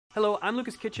Hello, I'm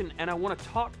Lucas Kitchen, and I want to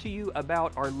talk to you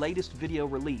about our latest video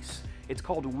release. It's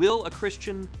called Will a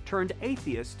Christian Turned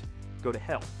Atheist Go to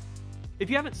Hell? If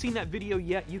you haven't seen that video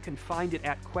yet, you can find it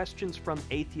at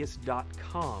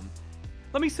questionsfromatheist.com.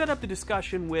 Let me set up the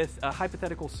discussion with a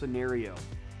hypothetical scenario.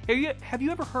 Have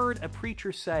you ever heard a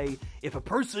preacher say, if a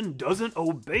person doesn't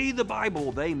obey the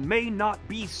Bible, they may not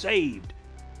be saved,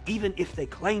 even if they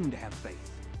claim to have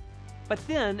faith? But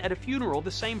then, at a funeral,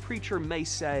 the same preacher may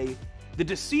say, the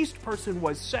deceased person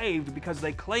was saved because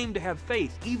they claimed to have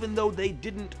faith, even though they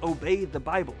didn't obey the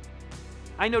Bible.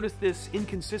 I noticed this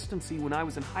inconsistency when I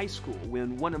was in high school,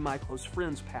 when one of my close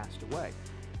friends passed away.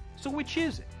 So which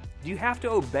is it? Do you have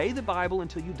to obey the Bible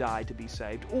until you die to be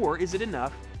saved, or is it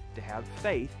enough to have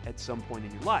faith at some point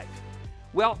in your life?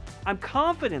 Well, I'm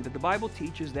confident that the Bible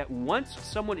teaches that once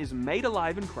someone is made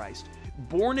alive in Christ,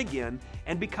 born again,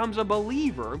 and becomes a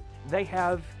believer, they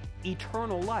have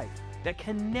eternal life that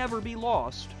can never be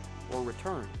lost or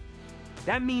returned.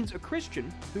 That means a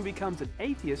Christian who becomes an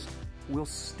atheist will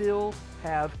still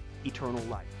have eternal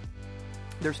life.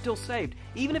 They're still saved,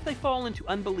 even if they fall into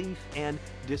unbelief and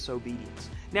disobedience.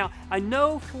 Now, I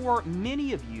know for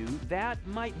many of you that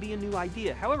might be a new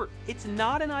idea. However, it's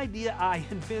not an idea I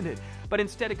invented, but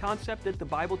instead a concept that the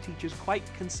Bible teaches quite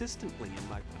consistently, in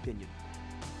my opinion.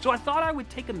 So I thought I would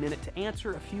take a minute to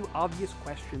answer a few obvious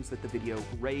questions that the video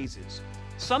raises.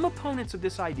 Some opponents of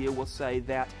this idea will say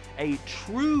that a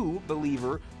true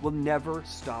believer will never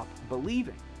stop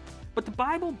believing. But the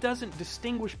Bible doesn't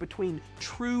distinguish between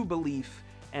true belief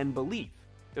and belief.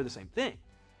 They're the same thing.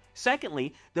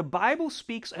 Secondly, the Bible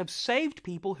speaks of saved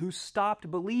people who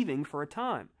stopped believing for a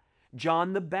time.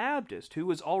 John the Baptist, who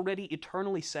was already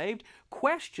eternally saved,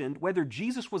 questioned whether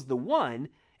Jesus was the one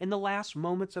in the last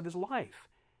moments of his life.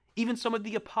 Even some of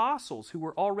the apostles who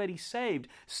were already saved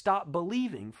stopped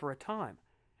believing for a time.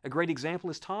 A great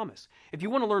example is Thomas. If you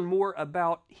want to learn more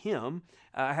about him,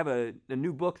 I have a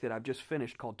new book that I've just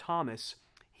finished called Thomas,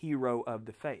 Hero of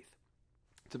the Faith.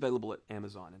 It's available at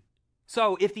Amazon.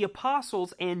 So, if the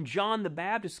apostles and John the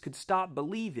Baptist could stop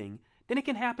believing, then it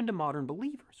can happen to modern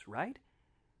believers, right?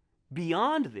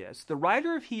 Beyond this, the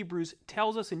writer of Hebrews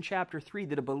tells us in chapter 3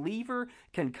 that a believer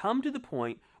can come to the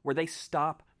point where they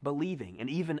stop believing and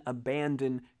even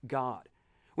abandon God.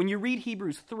 When you read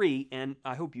Hebrews 3, and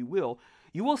I hope you will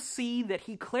see that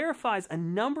he clarifies a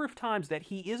number of times that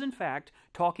he is in fact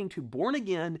talking to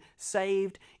born-again,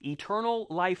 saved, eternal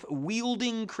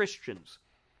life-wielding Christians.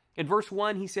 In verse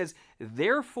 1, he says,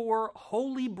 therefore,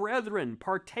 holy brethren,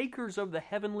 partakers of the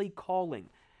heavenly calling.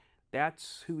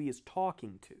 That's who he is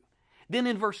talking to. Then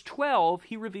in verse 12,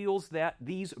 he reveals that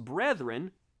these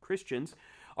brethren, Christians,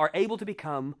 are able to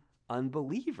become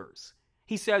unbelievers.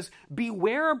 He says,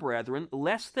 beware, brethren,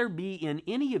 lest there be in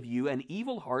any of you an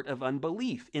evil heart of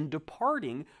unbelief in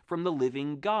departing from the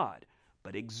living God.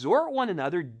 But exhort one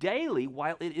another daily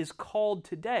while it is called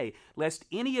today, lest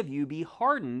any of you be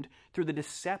hardened through the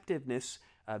deceptiveness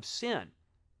of sin.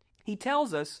 He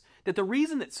tells us that the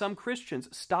reason that some Christians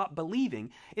stop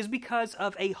believing is because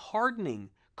of a hardening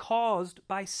caused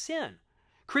by sin.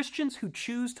 Christians who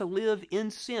choose to live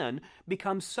in sin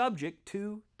become subject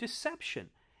to deception,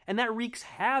 and that wreaks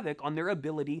havoc on their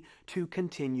ability to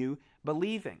continue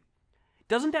believing.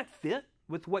 Doesn't that fit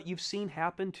with what you've seen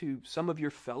happen to some of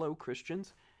your fellow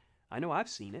Christians? I know I've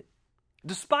seen it.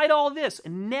 Despite all this,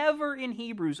 never in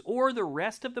Hebrews or the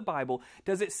rest of the Bible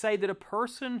does it say that a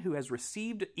person who has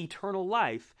received eternal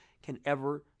life can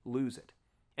ever lose it.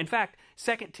 In fact,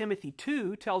 2 Timothy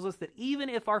 2 tells us that even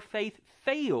if our faith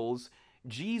fails,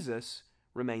 Jesus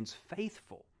remains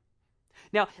faithful.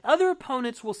 Now, other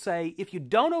opponents will say if you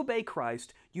don't obey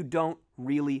Christ, you don't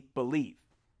really believe.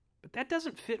 But that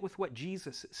doesn't fit with what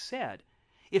Jesus said.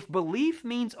 If belief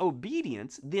means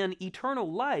obedience, then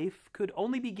eternal life could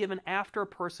only be given after a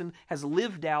person has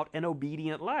lived out an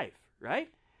obedient life, right?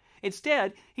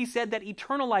 Instead, he said that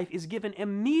eternal life is given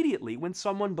immediately when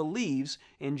someone believes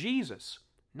in Jesus,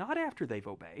 not after they've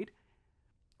obeyed.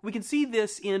 We can see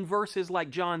this in verses like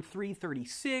John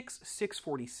 3:36,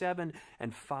 6:47,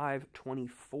 and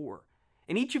 5:24.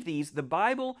 In each of these, the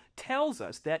Bible tells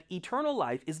us that eternal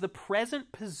life is the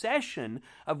present possession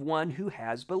of one who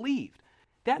has believed.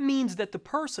 That means that the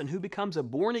person who becomes a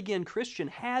born-again Christian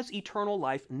has eternal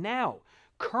life now,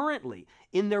 currently,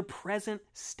 in their present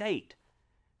state.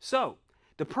 So,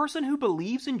 the person who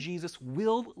believes in Jesus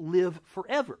will live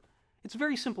forever. It's a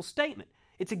very simple statement.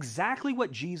 It's exactly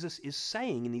what Jesus is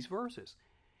saying in these verses.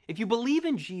 If you believe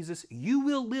in Jesus, you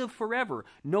will live forever,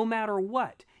 no matter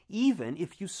what, even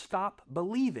if you stop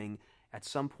believing at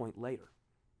some point later.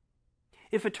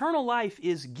 If eternal life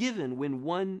is given when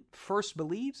one first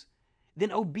believes,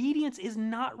 then obedience is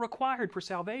not required for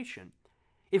salvation.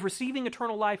 If receiving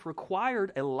eternal life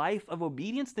required a life of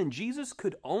obedience, then Jesus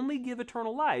could only give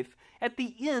eternal life at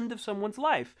the end of someone's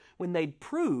life, when they'd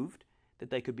proved that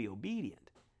they could be obedient.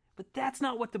 But that's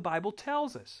not what the Bible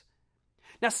tells us.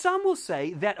 Now, some will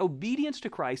say that obedience to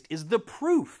Christ is the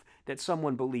proof that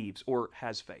someone believes or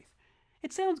has faith.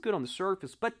 It sounds good on the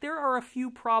surface, but there are a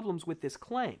few problems with this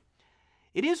claim.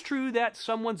 It is true that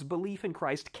someone's belief in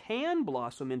Christ can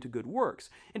blossom into good works.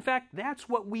 In fact, that's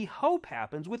what we hope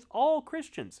happens with all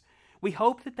Christians. We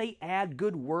hope that they add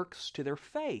good works to their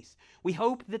faith. We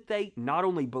hope that they not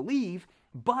only believe,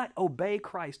 but obey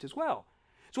Christ as well.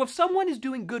 So if someone is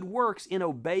doing good works in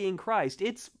obeying Christ,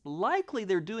 it's likely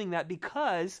they're doing that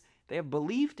because they have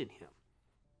believed in Him.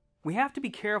 We have to be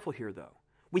careful here, though.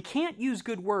 We can't use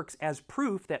good works as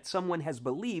proof that someone has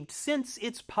believed, since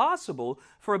it's possible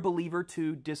for a believer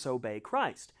to disobey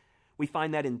Christ. We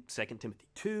find that in 2 Timothy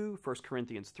 2, 1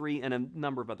 Corinthians 3, and a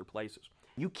number of other places.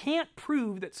 You can't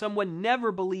prove that someone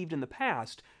never believed in the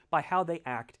past by how they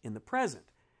act in the present.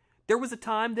 There was a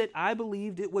time that I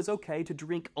believed it was okay to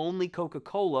drink only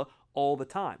Coca-Cola all the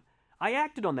time. I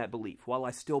acted on that belief while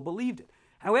I still believed it.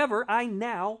 However, I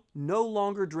now no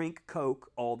longer drink Coke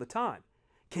all the time.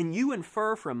 Can you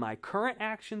infer from my current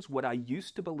actions what I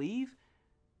used to believe?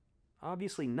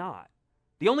 Obviously not.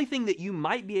 The only thing that you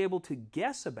might be able to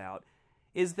guess about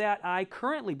is that I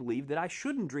currently believe that I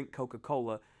shouldn't drink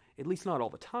Coca-Cola, at least not all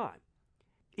the time.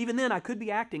 Even then, I could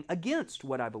be acting against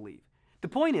what I believe. The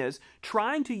point is,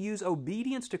 trying to use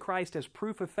obedience to Christ as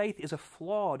proof of faith is a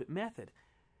flawed method.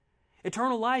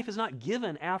 Eternal life is not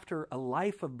given after a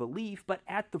life of belief, but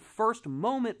at the first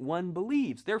moment one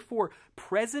believes. Therefore,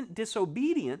 present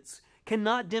disobedience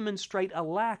cannot demonstrate a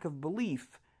lack of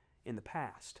belief in the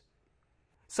past.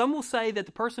 Some will say that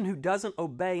the person who doesn't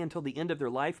obey until the end of their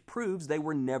life proves they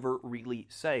were never really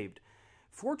saved.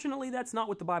 Fortunately, that's not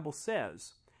what the Bible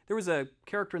says. There was a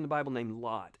character in the Bible named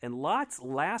Lot, and Lot's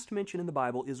last mention in the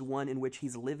Bible is one in which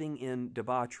he's living in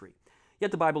debauchery.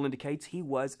 Yet the Bible indicates he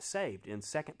was saved in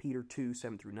 2 Peter 2,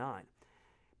 7-9.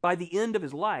 By the end of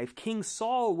his life, King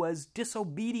Saul was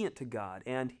disobedient to God,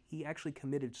 and he actually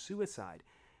committed suicide.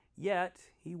 Yet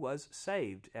he was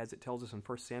saved, as it tells us in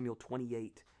 1 Samuel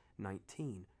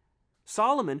 28:19.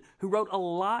 Solomon, who wrote a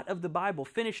lot of the Bible,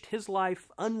 finished his life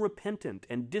unrepentant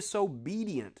and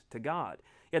disobedient to God.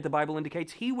 Yet the Bible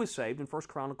indicates he was saved in 1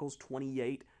 Chronicles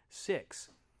 28:6.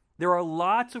 There are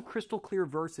lots of crystal clear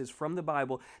verses from the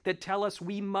Bible that tell us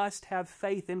we must have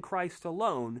faith in Christ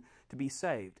alone to be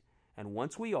saved. And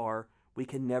once we are, we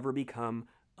can never become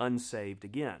unsaved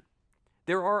again.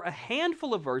 There are a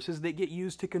handful of verses that get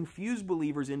used to confuse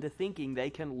believers into thinking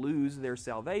they can lose their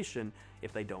salvation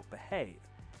if they don't behave.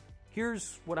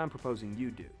 Here's what I'm proposing you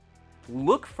do.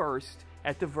 Look first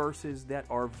at the verses that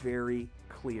are very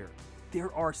clear.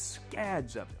 There are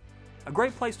scads of them. A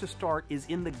great place to start is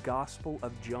in the Gospel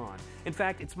of John. In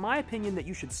fact, it's my opinion that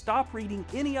you should stop reading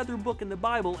any other book in the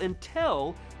Bible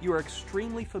until you are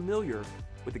extremely familiar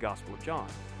with the Gospel of John.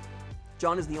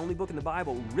 John is the only book in the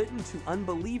Bible written to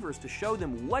unbelievers to show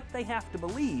them what they have to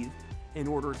believe in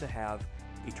order to have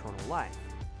eternal life.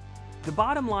 The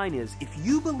bottom line is, if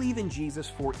you believe in Jesus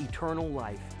for eternal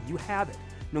life, you have it.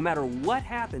 No matter what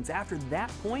happens after that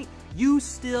point, you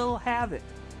still have it.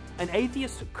 An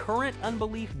atheist's current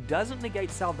unbelief doesn't negate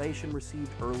salvation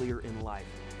received earlier in life.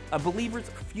 A believer's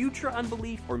future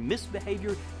unbelief or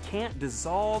misbehavior can't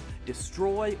dissolve,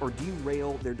 destroy, or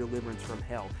derail their deliverance from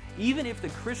hell. Even if the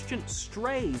Christian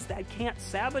strays, that can't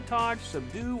sabotage,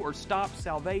 subdue, or stop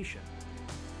salvation.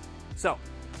 So,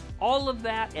 all of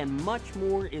that and much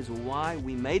more is why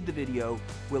we made the video,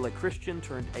 Will a Christian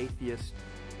Turned Atheist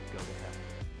Go to Hell?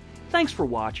 Thanks for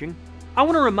watching. I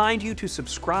want to remind you to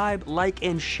subscribe, like,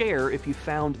 and share if you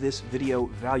found this video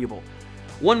valuable.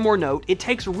 One more note, it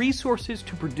takes resources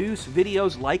to produce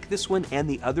videos like this one and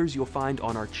the others you'll find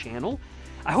on our channel.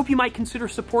 I hope you might consider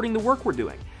supporting the work we're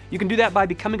doing. You can do that by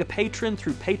becoming a patron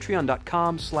through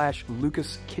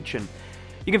patreon.com/lucaskitchen.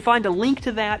 You can find a link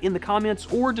to that in the comments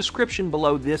or description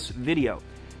below this video.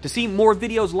 To see more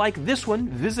videos like this one,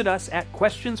 visit us at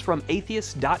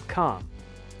questionsfromatheist.com.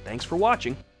 Thanks for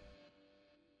watching.